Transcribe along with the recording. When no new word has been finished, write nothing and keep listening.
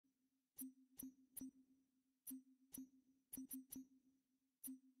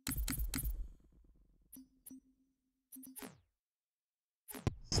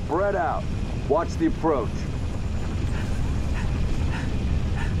Spread out. Watch the approach.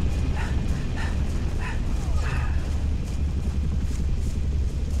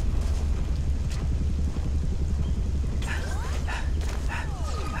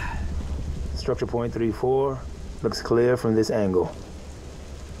 Structure point 34 looks clear from this angle.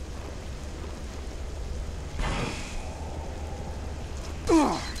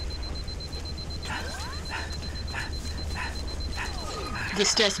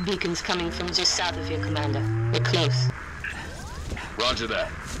 Distress beacons coming from just south of here, Commander. We're close. Roger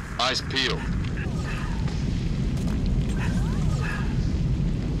that. Eyes peeled.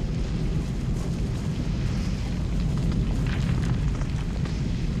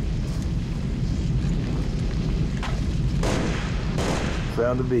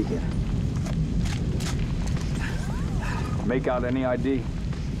 Found the beacon. Make out any ID?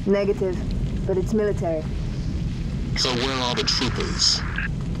 Negative, but it's military. So where are the troopers?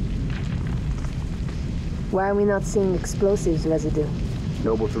 Why are we not seeing explosives residue?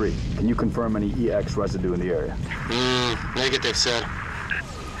 Noble 3, can you confirm any EX residue in the area? Negative, sir.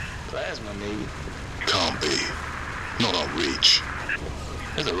 Plasma, maybe. Can't be. Not on reach.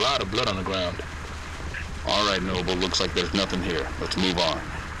 There's a lot of blood on the ground. All right, Noble, looks like there's nothing here. Let's move on.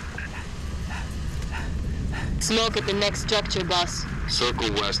 Smoke at the next structure, boss.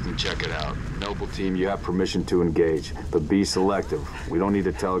 Circle west and check it out. Noble team, you have permission to engage, but be selective. We don't need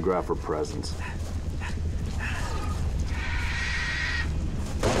to telegraph our presence.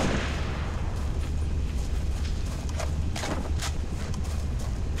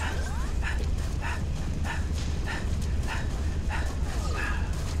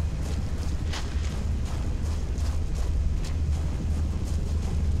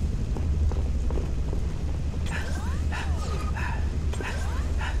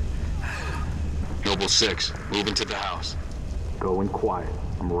 Noble 6, move into the house. Go in quiet.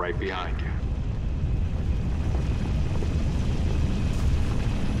 I'm right behind you.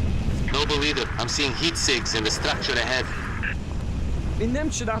 Noble leader, I'm seeing heat sigs in the structure ahead.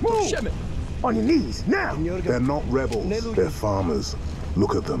 Move! On your knees, now! They're not rebels, they're farmers.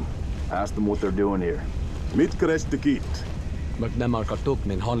 Look at them. Ask them what they're doing here.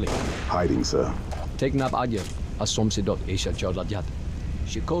 Hiding, sir.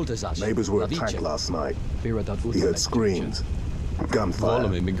 Neighbors were attacked last night. He heard screams,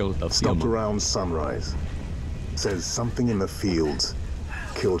 gunfire, stopped around sunrise. Says something in the fields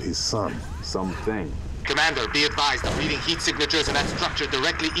killed his son. Something. Commander, be advised, I'm reading heat signatures in that structure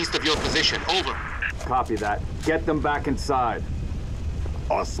directly east of your position. Over. Copy that. Get them back inside.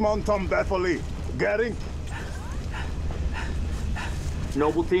 Osman Tom Bethely, getting?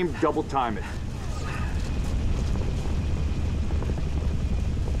 Noble team, double time it.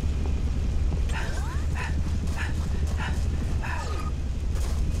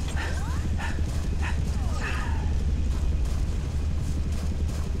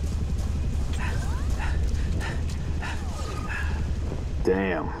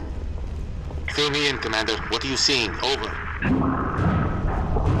 Damn. Fill me in, Commander. What are you seeing? Over.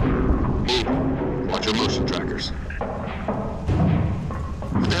 Move. Watch your motion trackers.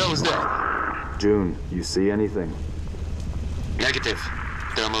 What the hell is that? June, you see anything? Negative.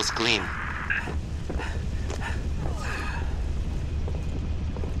 Thermal's clean.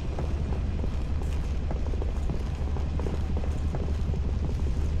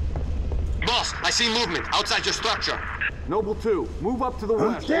 Boss, I see movement outside your structure. Noble 2, move up to the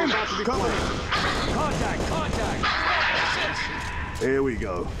west. Damn We're it! about to be Cover. flanked. Contact! Here we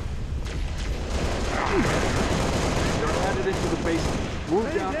go. They're headed into the basement.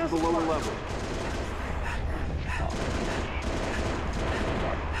 Move down to the lower level.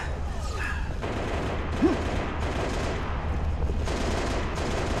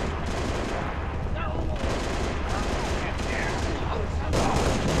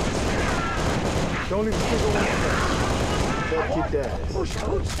 Don't even think of one. They'll keep that.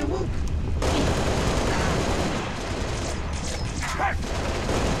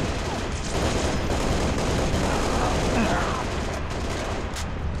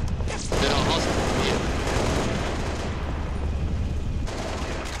 There are hostiles here.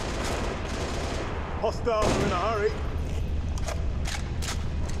 Hostiles are in a hurry.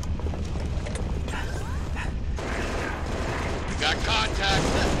 We got contact.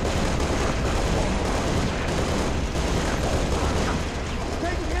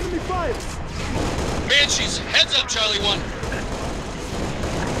 Taking enemy fire! Banshees, heads up, Charlie 1.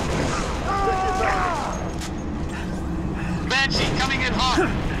 Banshee coming in hot.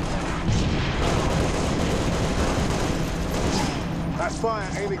 That fire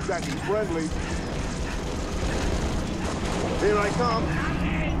ain't exactly friendly. Here I come.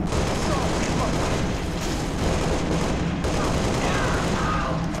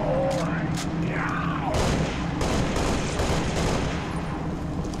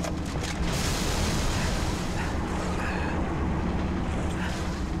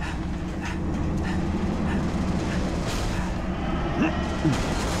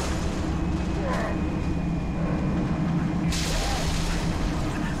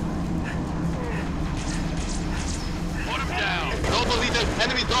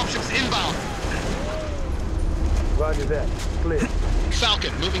 Enemy dropships inbound. Roger that. Clear.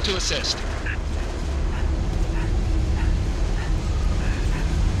 Falcon, moving to assist.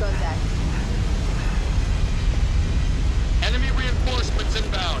 Contact. Enemy reinforcements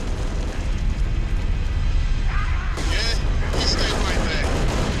inbound. Yeah, you stay right there.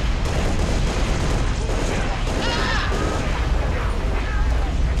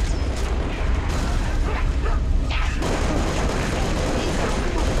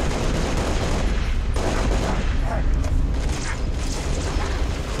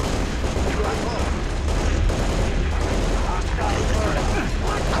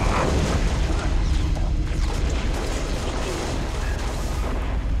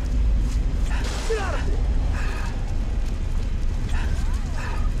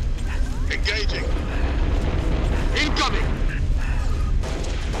 Engaging. Incoming!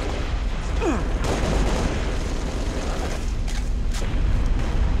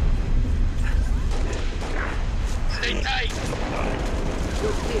 Stay tight.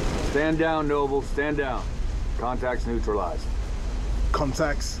 Stand down, Noble. Stand down. Contacts neutralized.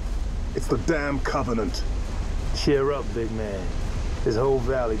 Contacts? It's the damn Covenant. Cheer up, big man. This whole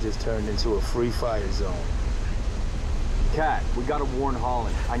valley just turned into a free fire zone. Cat, we gotta warn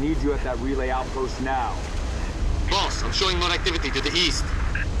Holland. I need you at that relay outpost now. Boss, I'm showing more activity to the east.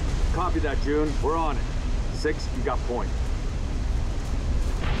 Copy that, June. We're on it. 6, you got point.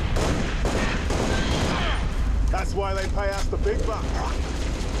 That's why they pay us the big bucks.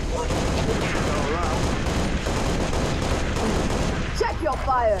 All right. Check your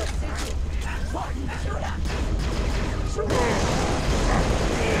fire.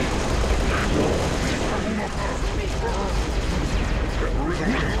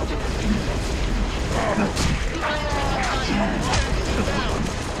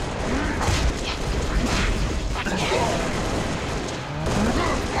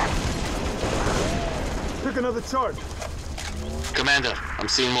 Pick another charge. Commander, I'm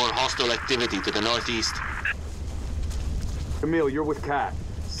seeing more hostile activity to the northeast. Camille, you're with Cat.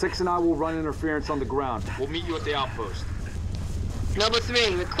 6 and I will run interference on the ground. We'll meet you at the outpost. Noble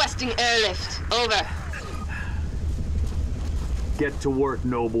 3, requesting airlift. Over. Get to work,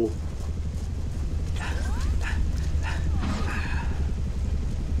 Noble.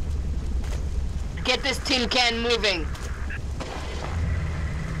 Get this tin can moving.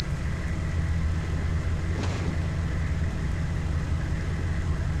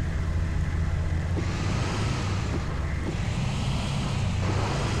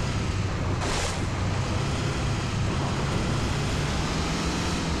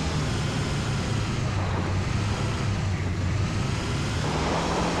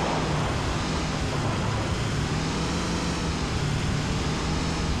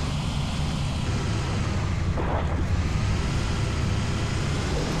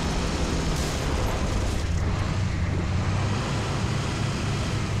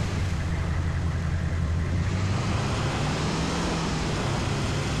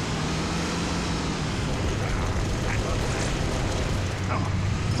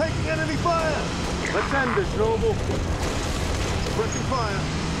 Taking enemy fire! Let's end this, Noble. Suppressing fire.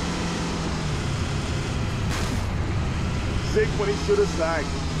 Zig when he should have sagged.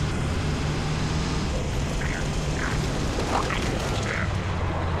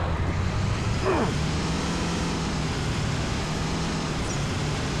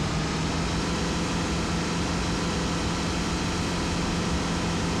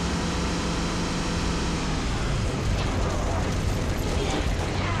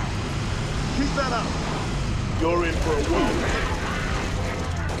 Keep that up. You're in for a whirl.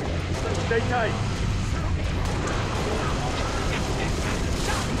 Stay tight.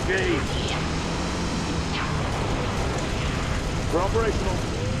 Engage. We're operational.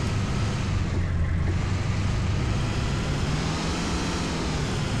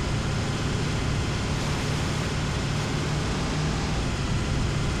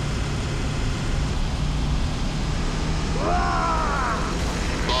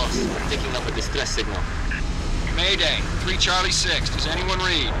 Picking up a distress signal. Mayday, 3 Charlie 6. Does anyone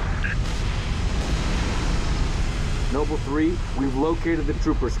read? Noble 3, we've located the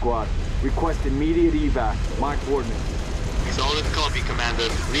trooper squad. Request immediate evac. My coordinates. Solid copy, Commander.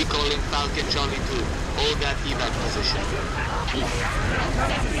 Recalling Falcon Charlie 2. Hold that evac position.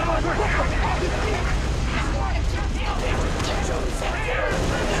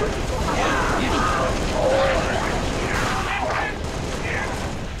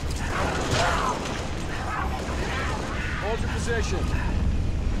 Hold your position.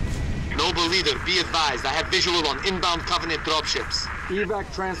 Noble leader, be advised. I have visual on inbound Covenant dropships.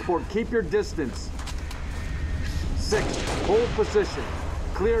 Evac transport, keep your distance. 6, hold position.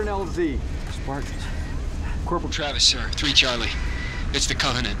 Clear an LZ. Spartans. Corporal Travis, sir. 3 Charlie. It's the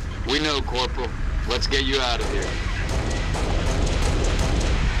Covenant. We know, Corporal. Let's get you out of here.